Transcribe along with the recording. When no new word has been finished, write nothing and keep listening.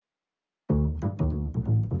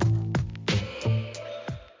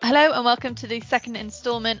Hello and welcome to the second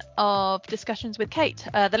instalment of Discussions with Kate,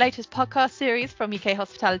 the latest podcast series from UK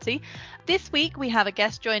Hospitality. This week we have a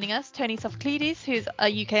guest joining us, Tony Sophocledes, who's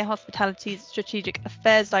a UK Hospitality's Strategic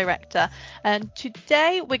Affairs Director. And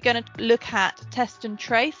today we're going to look at Test and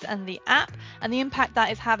Trace and the app and the impact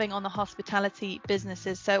that is having on the hospitality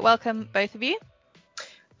businesses. So welcome both of you.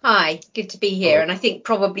 Hi, good to be here. And I think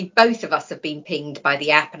probably both of us have been pinged by the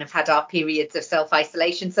app and have had our periods of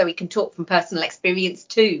self-isolation, so we can talk from personal experience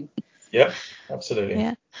too. Yeah, absolutely.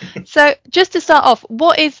 Yeah. So just to start off,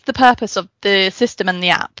 what is the purpose of the system and the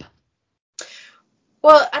app?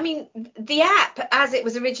 Well, I mean, the app, as it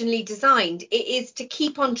was originally designed, it is to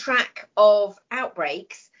keep on track of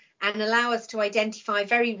outbreaks and allow us to identify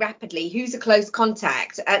very rapidly who's a close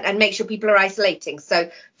contact and make sure people are isolating.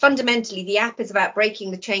 So fundamentally, the app is about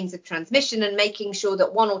breaking the chains of transmission and making sure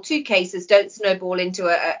that one or two cases don't snowball into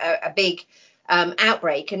a big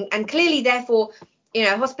outbreak. And clearly, therefore, you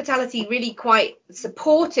know, hospitality really quite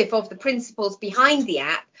supportive of the principles behind the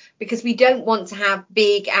app, because we don't want to have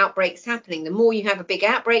big outbreaks happening. The more you have a big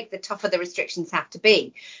outbreak, the tougher the restrictions have to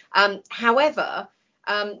be. However,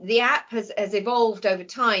 the app has evolved over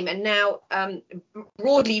time and now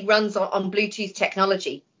broadly runs on Bluetooth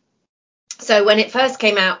technology. So when it first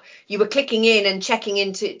came out, you were clicking in and checking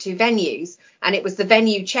into venues, and it was the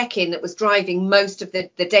venue check-in that was driving most of the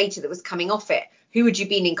data that was coming off it. Who had you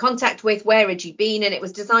been in contact with? Where had you been? And it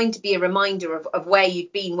was designed to be a reminder of where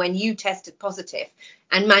you'd been when you tested positive,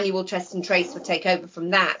 and manual test and trace would take over from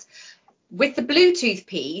that. With the Bluetooth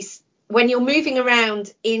piece, when you're moving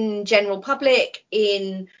around in general public,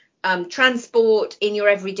 in transport, in your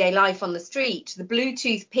everyday life on the street, the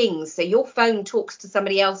Bluetooth pings. So your phone talks to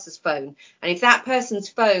somebody else's phone. And if that person's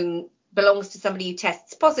phone belongs to somebody who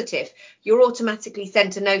tests positive, you're automatically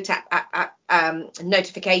sent a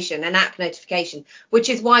notification, an app notification, which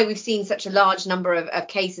is why we've seen such a large number of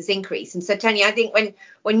cases increase. And so, Tony, I think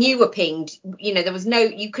when you were pinged, you know,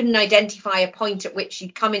 you couldn't identify a point at which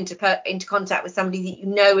you'd come into contact with somebody that you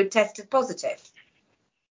know had tested positive.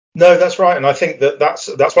 No, that's right. And I think that's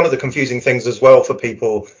one of the confusing things as well for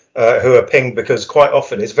people who are pinged, because quite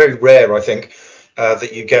often it's very rare, I think,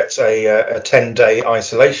 that you get a 10-day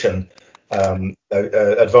isolation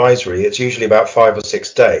advisory. It's usually about 5 or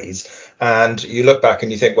 6 days. And you look back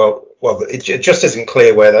and you think, well, it just isn't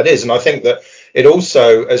clear where that is. And I think that it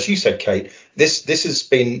also, as you said, Kate, this has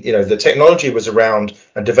been, you know, the technology was around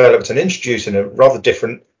and developed and introduced in a rather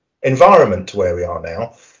different environment to where we are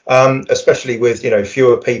now. Especially with, you know,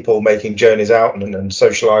 fewer people making journeys out and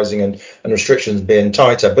socializing and restrictions being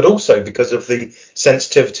tighter, but also because of the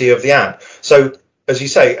sensitivity of the app. So, as you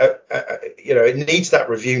say, you know, it needs that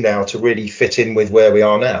review now to really fit in with where we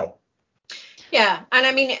are now. Yeah, and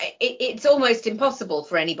I mean, it's almost impossible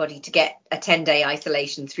for anybody to get a 10-day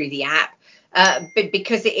isolation through the app, but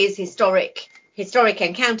because it is historic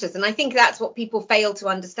encounters. And I think that's what people fail to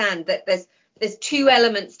understand, that there's two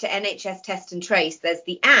elements to NHS Test and Trace. There's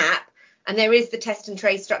the app, and there is the test and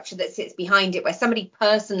trace structure that sits behind it, where somebody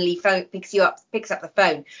personally picks up the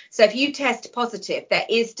phone. So if you test positive, there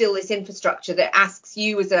is still this infrastructure that asks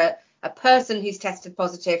you as a person who's tested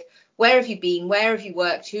positive, where have you been, where have you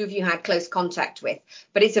worked, who have you had close contact with?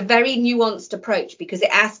 But it's a very nuanced approach, because it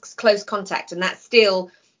asks close contact, and that's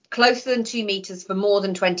still closer than 2 meters for more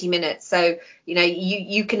than 20 minutes. So, you know,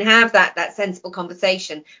 you can have that sensible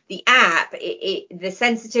conversation. The app, the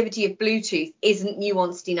sensitivity of Bluetooth isn't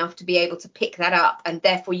nuanced enough to be able to pick that up. And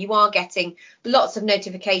therefore, you are getting lots of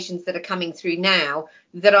notifications that are coming through now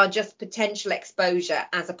that are just potential exposure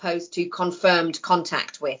as opposed to confirmed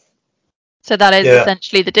contact with. So that is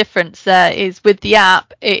essentially the difference there, is with the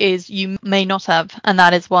app, it is you may not have. And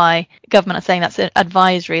that is why government are saying that's an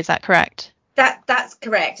advisory. Is that correct? That's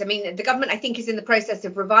correct. I mean, the government, I think, is in the process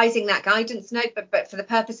of revising that guidance note, but for the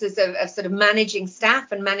purposes of sort of managing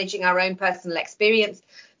staff and managing our own personal experience,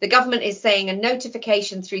 the government is saying a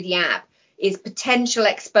notification through the app is potential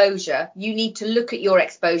exposure. You need to look at your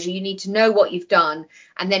exposure. You need to know what you've done.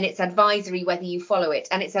 And then it's advisory whether you follow it.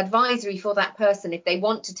 And it's advisory for that person if they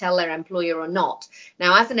want to tell their employer or not.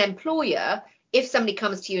 Now, as an employer, if somebody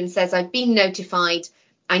comes to you and says, I've been notified,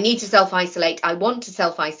 I need to self-isolate, I want to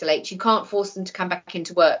self-isolate, you can't force them to come back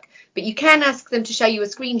into work. But you can ask them to show you a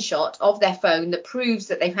screenshot of their phone that proves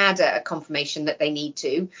that they've had a confirmation that they need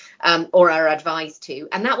to or are advised to.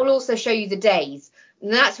 And that will also show you the days.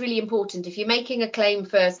 And that's really important. If you're making a claim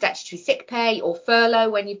for statutory sick pay or furlough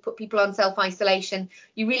when you put people on self-isolation,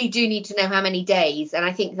 you really do need to know how many days. And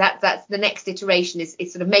I think that's the next iteration is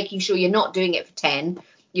sort of making sure you're not doing it for 10.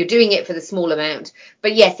 You're doing it for the small amount.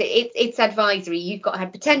 But yes, it's advisory. You've got to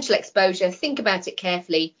have potential exposure. Think about it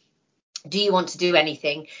carefully. Do you want to do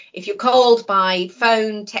anything? If you're called by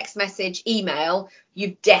phone, text message, email,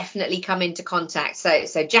 you've definitely come into contact.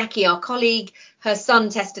 So Jackie, our colleague, her son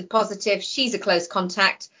tested positive. She's a close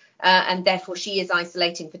contact. And therefore she is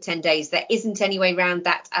isolating for 10 days. There isn't any way around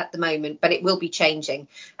that at the moment, but it will be changing.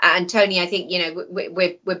 And Tony, I think,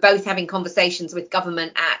 we're both having conversations with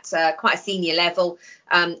government at quite a senior level,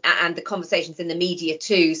 and the conversations in the media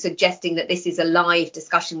too, suggesting that this is a live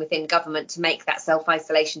discussion within government to make that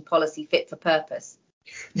self-isolation policy fit for purpose.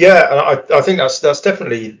 Yeah, and I think that's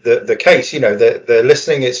definitely the case. They're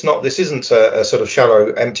listening. This isn't a sort of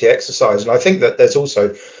shallow, empty exercise. And I think that there's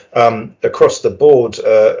also across the board,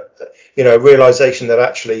 realization that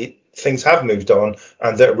actually things have moved on,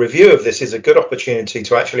 and that a review of this is a good opportunity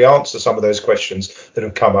to actually answer some of those questions that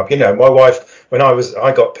have come up. My wife, when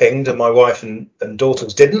I got pinged, and my wife and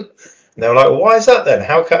daughters didn't. And they were like, well, why is that then?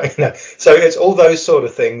 How can So it's all those sort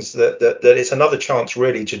of things that it's another chance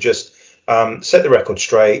really to just set the record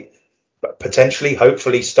straight, but potentially,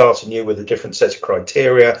 hopefully, start anew with a different set of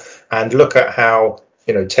criteria, and look at how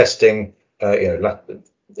testing,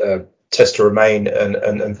 test to remain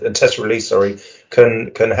and test to release,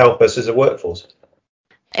 can help us as a workforce.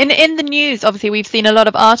 In the news, obviously, we've seen a lot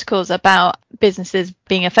of articles about businesses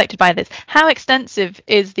being affected by this. How extensive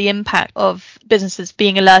is the impact of businesses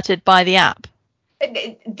being alerted by the app?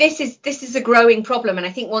 This is a growing problem, and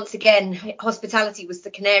I think once again hospitality was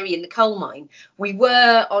the canary in the coal mine. We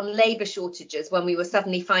were on labour shortages when we were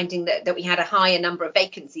suddenly finding that we had a higher number of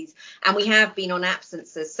vacancies, and we have been on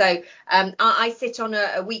absences. So I sit on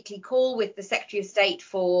a weekly call with the Secretary of State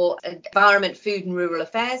for Environment, Food and Rural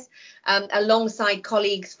Affairs, alongside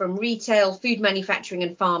colleagues from retail, food manufacturing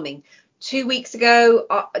and farming. 3 weeks ago,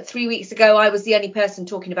 I was the only person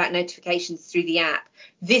talking about notifications through the app.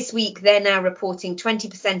 This week, they're now reporting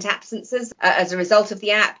 20% absences as a result of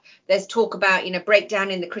the app. There's talk about,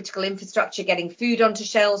 breakdown in the critical infrastructure, getting food onto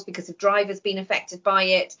shelves because of drivers being affected by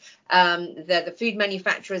it. The food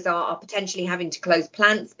manufacturers are potentially having to close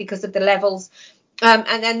plants because of the levels.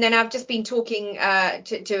 And then I've just been talking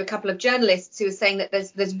to a couple of journalists who are saying that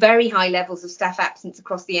there's very high levels of staff absence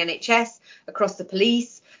across the NHS, across the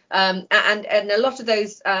police, and a lot of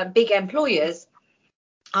those big employers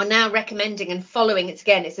are now recommending and following it.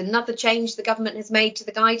 Again, it's another change the government has made to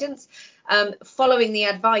the guidance, following the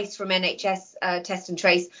advice from NHS Test and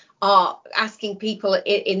Trace, are asking people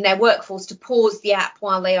in their workforce to pause the app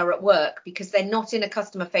while they are at work, because they're not in a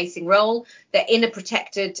customer facing role, they're in a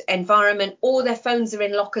protected environment, or their phones are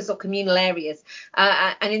in lockers or communal areas,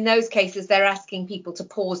 and in those cases they're asking people to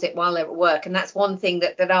pause it while they're at work. And that's one thing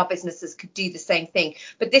that our businesses could do the same thing.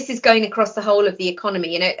 But this is going across the whole of the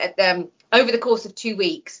economy. Over the course of 2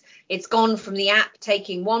 weeks, it's gone from the app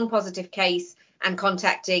taking one positive case and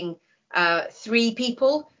contacting 3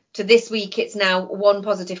 people to this week it's now one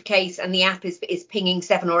positive case and the app is pinging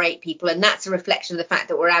 7 or 8 people. And that's a reflection of the fact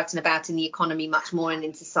that we're out and about in the economy much more and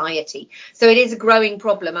in society. So it is a growing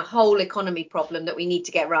problem, a whole economy problem that we need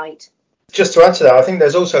to get right. Just to add to that, I think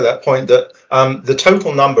there's also that point that the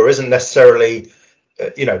total number isn't necessarily,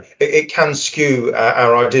 it can skew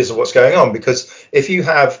our ideas of what's going on, because if you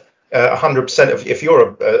have 100% of, if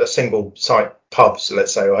you're a single site pub, so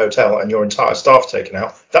let's say, or hotel, and your entire staff taken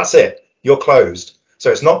out, that's it, you're closed. So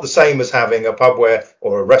it's not the same as having a pub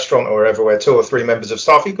or a restaurant or wherever, where 2 or 3 members of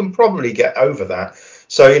staff, you can probably get over that.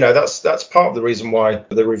 So, that's part of the reason why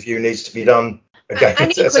the review needs to be done again.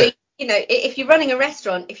 And equally, if you're running a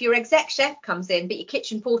restaurant, if your exec chef comes in, but your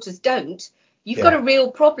kitchen porters don't, you've got a real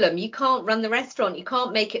problem. You can't run the restaurant. You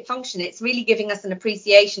can't make it function. It's really giving us an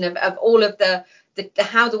appreciation of all of the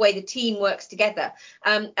way the team works together.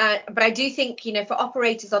 But I do think, for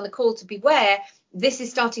operators on the call to beware, this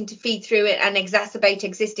is starting to feed through it and exacerbate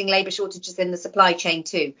existing labour shortages in the supply chain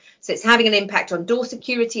too. So it's having an impact on door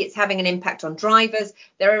security. It's having an impact on drivers.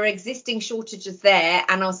 There are existing shortages there,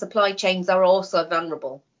 and our supply chains are also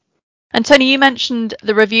vulnerable. And Tony, you mentioned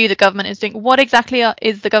the review the government is doing. What exactly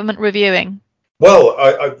is the government reviewing? Well,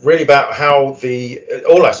 I really about how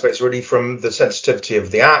all aspects, really, from the sensitivity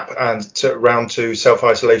of the app and around to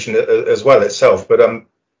self-isolation as well itself. But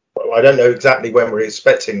I don't know exactly when we're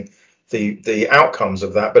expecting the outcomes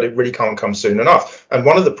of that, but it really can't come soon enough. And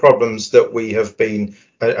one of the problems that we have been,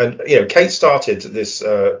 Kate started this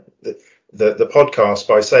the podcast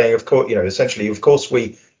by saying, of course, essentially, of course,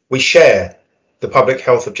 we share the public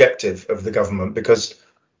health objective of the government because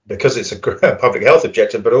it's a public health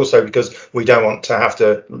objective, but also because we don't want to have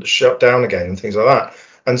to shut down again and things like that.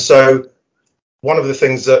 And so one of the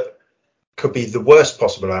things that could be the worst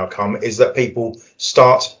possible outcome is that people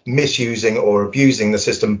start misusing or abusing the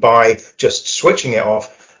system by just switching it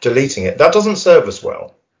off, deleting it. That doesn't serve us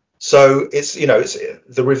well. So it's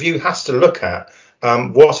the review has to look at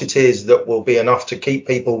what it is that will be enough to keep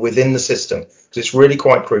people within the system, because it's really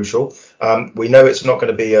quite crucial. We know it's not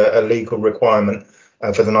going to be a legal requirement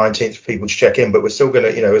for the 19th for people to check in, but we're still going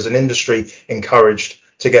to, as an industry, encouraged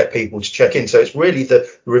to get people to check in. So it's really the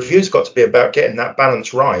review's got to be about getting that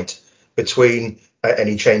balance right between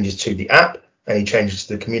any changes to the app, any changes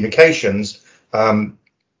to the communications,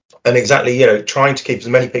 and exactly, trying to keep as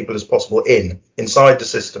many people as possible inside the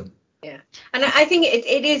system. Yeah, and I think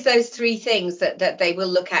it is those three things that they will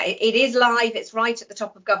look at. It is live, it's right at the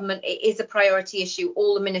top of government, it is a priority issue.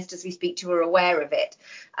 All the ministers we speak to are aware of it.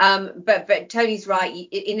 But Tony's right.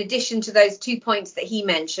 In addition to those 2 points that he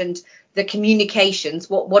mentioned, the communications,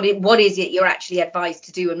 what is it you're actually advised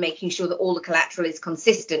to do, and making sure that all the collateral is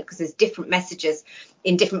consistent, because there's different messages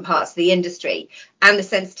in different parts of the industry, and the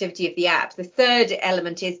sensitivity of the app. The third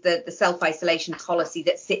element is the self-isolation policy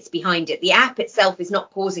that sits behind it. The app itself is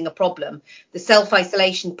not causing a problem. The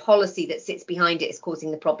self-isolation policy that sits behind it is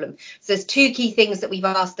causing the problem. So there's two key things that we've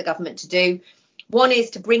asked the government to do. One is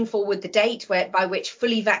to bring forward the date by which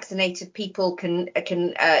fully vaccinated people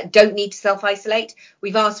don't need to self-isolate.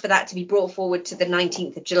 We've asked for that to be brought forward to the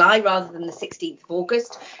 19th of July rather than the 16th of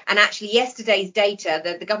August. And actually yesterday's data,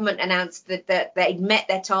 the government announced that they'd met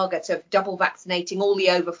their target of double vaccinating all the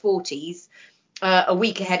over 40s a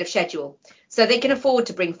week ahead of schedule. So they can afford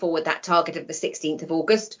to bring forward that target of the 16th of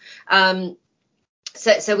August.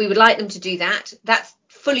 So we would like them to do that. That's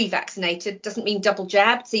fully vaccinated, doesn't mean double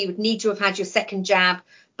jabbed. So you would need to have had your second jab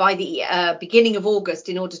by the beginning of August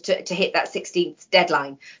in order to hit that 16th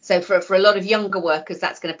deadline. So for a lot of younger workers,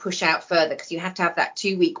 that's going to push out further, because you have to have that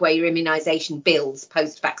 2 week where your immunisation builds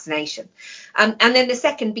post vaccination. And then the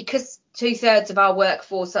second, because 2/3 of our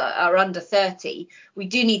workforce are under 30, we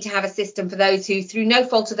do need to have a system for those who, through no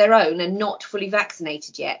fault of their own, are not fully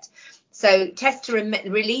vaccinated yet. So test to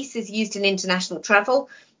release is used in international travel.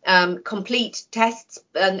 Complete tests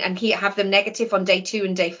and have them negative on day 2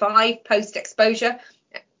 and day 5 post exposure,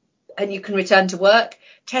 and you can return to work.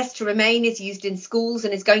 Test to remain is used in schools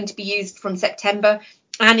and is going to be used from September,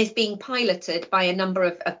 and is being piloted by a number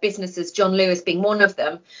of businesses, John Lewis being one of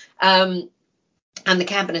them, and the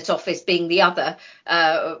Cabinet Office being the other,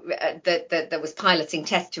 that was piloting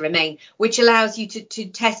Test to Remain, which allows you to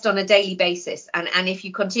test on a daily basis. And if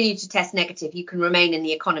you continue to test negative, you can remain in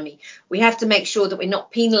the economy. We have to make sure that we're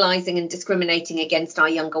not penalising and discriminating against our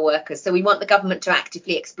younger workers. So we want the government to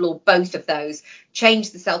actively explore both of those,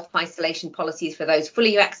 change the self-isolation policies for those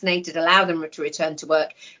fully vaccinated, allow them to return to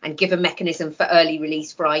work, and give a mechanism for early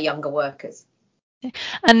release for our younger workers.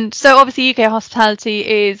 And so obviously UK Hospitality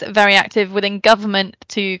is very active within government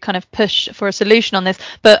to kind of push for a solution on this.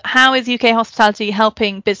 But how is UK Hospitality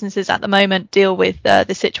helping businesses at the moment deal with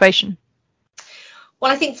the situation?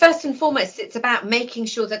 Well, I think first and foremost, it's about making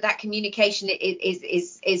sure that communication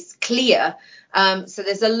is clear. So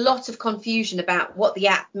there's a lot of confusion about what the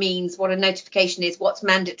app means, what a notification is, what's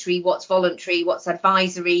mandatory, what's voluntary, what's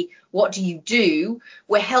advisory, what do you do?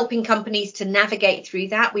 We're helping companies to navigate through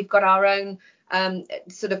that. We've got our own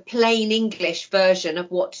sort of plain English version of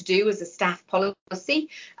what to do as a staff policy,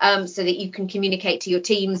 so that you can communicate to your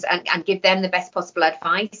teams and give them the best possible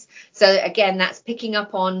advice. So again, that's picking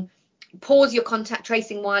up on pause your contact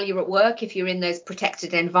tracing while you're at work if you're in those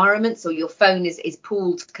protected environments or your phone is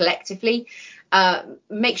pooled collectively.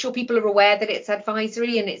 Make sure people are aware that it's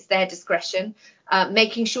advisory and it's their discretion.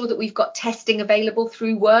 Making sure that we've got testing available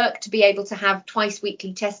through work to be able to have twice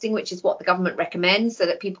weekly testing, which is what the government recommends, so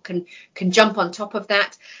that people can jump on top of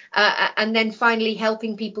that. And then finally,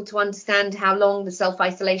 helping people to understand how long the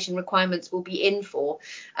self-isolation requirements will be in for.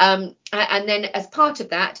 And then as part of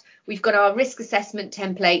that, we've got our risk assessment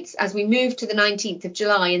templates as we move to the 19th of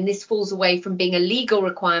July, and this falls away from being a legal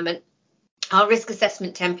requirement. Our risk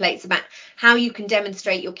assessment templates about how you can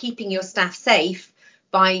demonstrate you're keeping your staff safe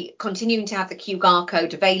by continuing to have the QR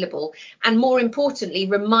code available, and more importantly,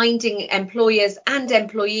 reminding employers and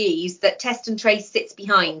employees that test and trace sits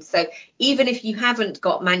behind. So even if you haven't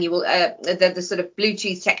got manual, the sort of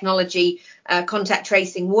Bluetooth technology, contact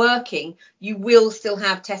tracing working, you will still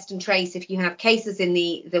have test and trace if you have cases in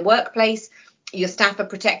the workplace. Your staff are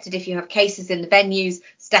protected. If you have cases in the venues,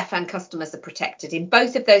 staff and customers are protected. In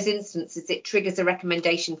both of those instances, it triggers a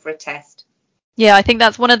recommendation for a test. Yeah, I think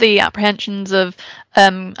that's one of the apprehensions of,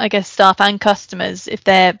 I guess, staff and customers, if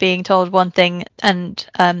they're being told one thing and,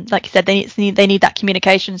 like you said, they need that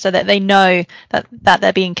communication so that they know that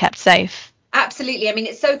they're being kept safe. Absolutely. I mean,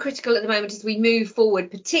 it's so critical at the moment as we move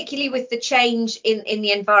forward, particularly with the change in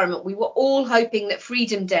the environment. We were all hoping that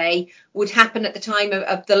Freedom Day would happen at the time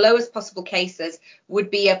of the lowest possible cases, would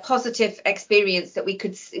be a positive experience, that we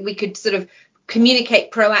could sort of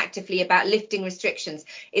communicate proactively about lifting restrictions.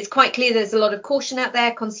 It's quite clear there's a lot of caution out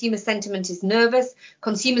there. Consumer sentiment is nervous.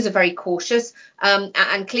 Consumers are very cautious.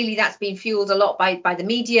 And clearly that's been fueled a lot by the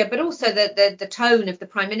media, but also the tone of the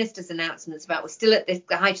Prime Minister's announcements about we're still at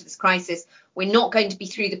the height of this crisis. We're not going to be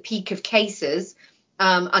through the peak of cases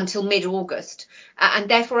until mid-August. And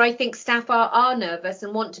therefore, I think staff are nervous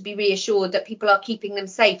and want to be reassured that people are keeping them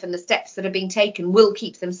safe and the steps that are being taken will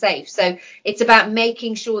keep them safe. So it's about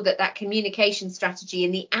making sure that communication strategy,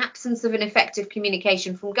 in the absence of an effective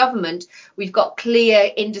communication from government, we've got clear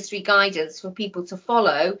industry guidance for people to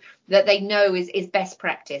follow that they know is best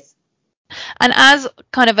practice. And as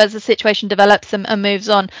the situation develops and moves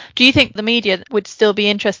on, do you think the media would still be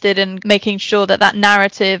interested in making sure that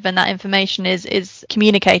narrative and that information is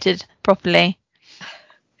communicated properly?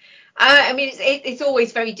 I mean, it's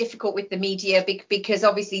always very difficult with the media because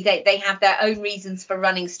obviously they have their own reasons for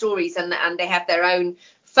running stories and they have their own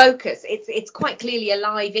focus. It's quite clearly a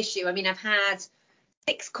live issue. I mean, I've had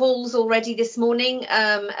 6 calls already this morning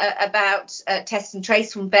about test and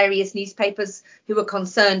trace from various newspapers who are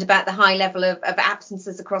concerned about the high level of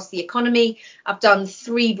absences across the economy. I've done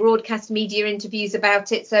 3 broadcast media interviews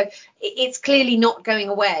about it. So it's clearly not going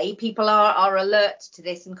away. People are alert to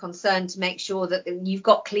this and concerned to make sure that you've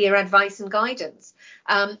got clear advice and guidance.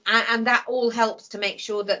 And that all helps to make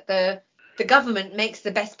sure that the government makes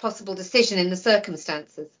the best possible decision in the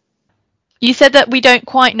circumstances. You said that we don't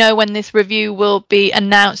quite know when this review will be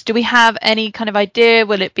announced. Do we have any kind of idea?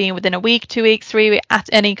 Will it be within a week, 2 weeks, 3 weeks, at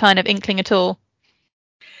any kind of inkling at all?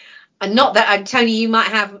 And not that, Tony, you might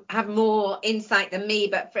have more insight than me,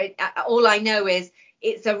 but all I know is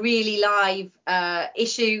it's a really live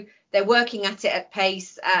issue. They're working at it at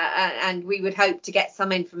pace, and we would hope to get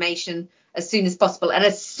some information as soon as possible. And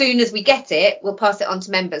as soon as we get it, we'll pass it on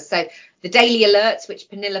to members. So the daily alerts, which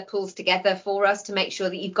Pernilla pulls together for us to make sure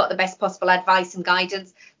that you've got the best possible advice and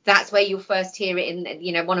guidance, that's where you'll first hear it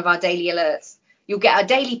in, one of our daily alerts. You'll get a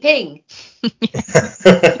daily ping. But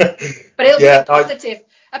it'll be a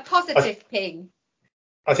positive ping.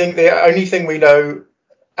 I think the only thing we know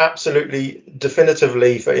absolutely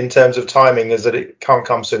definitively in terms of timing is that it can't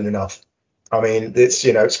come soon enough. I mean,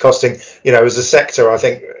 it's costing, as a sector, I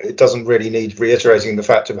think it doesn't really need reiterating the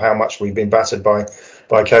fact of how much we've been battered by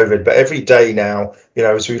COVID. But every day now,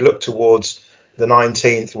 as we look towards the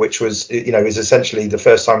 19th, which was, is essentially the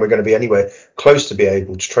first time we're going to be anywhere close to be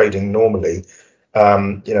able to trading normally,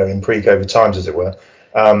 in pre-COVID times, as it were.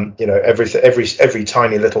 Every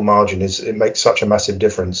tiny little margin it makes such a massive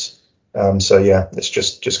difference. It's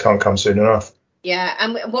just can't come soon enough. Yeah,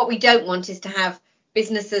 and what we don't want is to have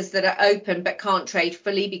businesses that are open but can't trade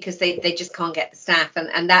fully because they just can't get the staff,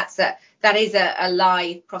 and that is a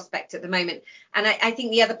live prospect at the moment. And I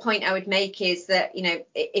think the other point I would make is that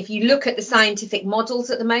if you look at the scientific models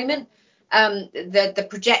at the moment, the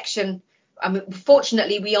projection,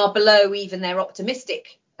 fortunately we are below even their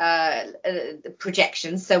optimistic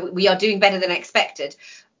projections, so we are doing better than expected,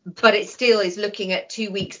 but it still is looking at 2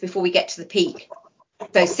 weeks before we get to the peak.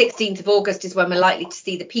 So 16th of August is when we're likely to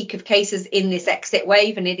see the peak of cases in this exit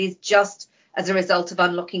wave, and it is just as a result of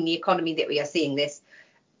unlocking the economy that we are seeing this.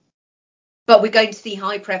 But we're going to see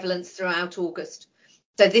high prevalence throughout August.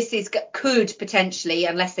 So this could potentially,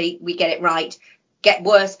 unless we get it right, get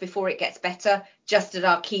worse before it gets better, just at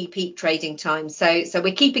our key peak trading time. So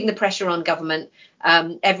we're keeping the pressure on government.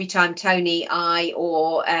 Every time Tony, I,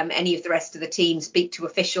 or any of the rest of the team speak to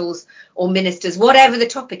officials or ministers, whatever the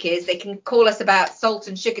topic is, they can call us about salt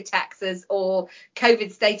and sugar taxes or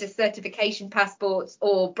COVID status certification passports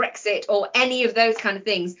or Brexit or any of those kind of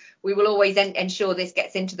things. We will always ensure this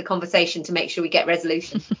gets into the conversation to make sure we get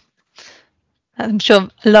resolution. I'm sure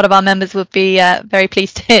a lot of our members would be very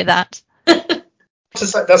pleased to hear that.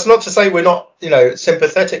 That's not to say we're not,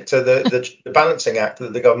 sympathetic to the balancing act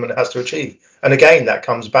that the government has to achieve. And again, that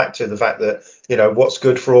comes back to the fact that, what's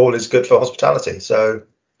good for all is good for hospitality. So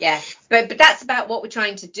yeah, but that's about what we're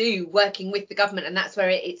trying to do, working with the government, and that's where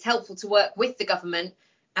it's helpful to work with the government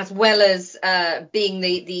as well as being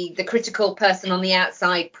the critical person on the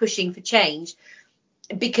outside pushing for change.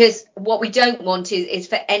 Because what we don't want is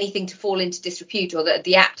for anything to fall into disrepute, or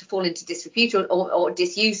the app to fall into disrepute or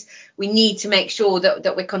disuse. We need to make sure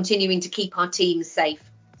that we're continuing to keep our teams safe.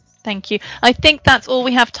 Thank you. I think that's all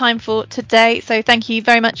we have time for today. So thank you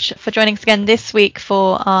very much for joining us again this week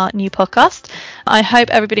for our new podcast. I hope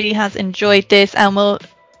everybody has enjoyed this and will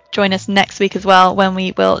join us next week as well, when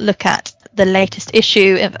we will look at the latest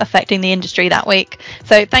issue affecting the industry that week.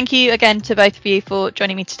 So thank you again to both of you for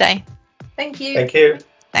joining me today. Thank you. Thank you.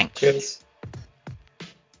 Thanks. Cheers.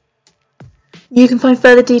 You can find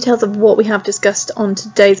further details of what we have discussed on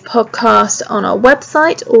today's podcast on our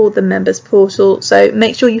website or the members portal, so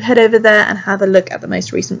make sure you head over there and have a look at the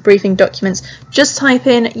most recent briefing documents. Just type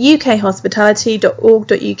in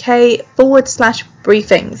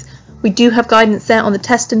ukhospitality.org.uk/briefings. We do have guidance there on the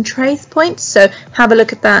test and trace points, so have a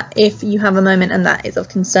look at that if you have a moment and that is of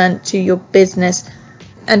concern to your business.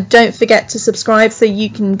 And don't forget to subscribe so you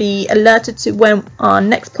can be alerted to when our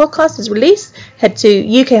next podcast is released. Head to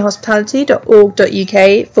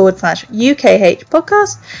ukhospitality.org.uk/UKH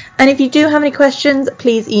podcast. And if you do have any questions,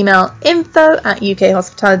 please email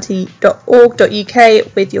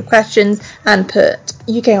info@ukhospitality.org.uk with your questions and put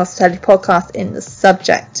UK Hospitality Podcast in the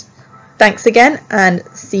subject. Thanks again and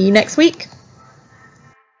see you next week.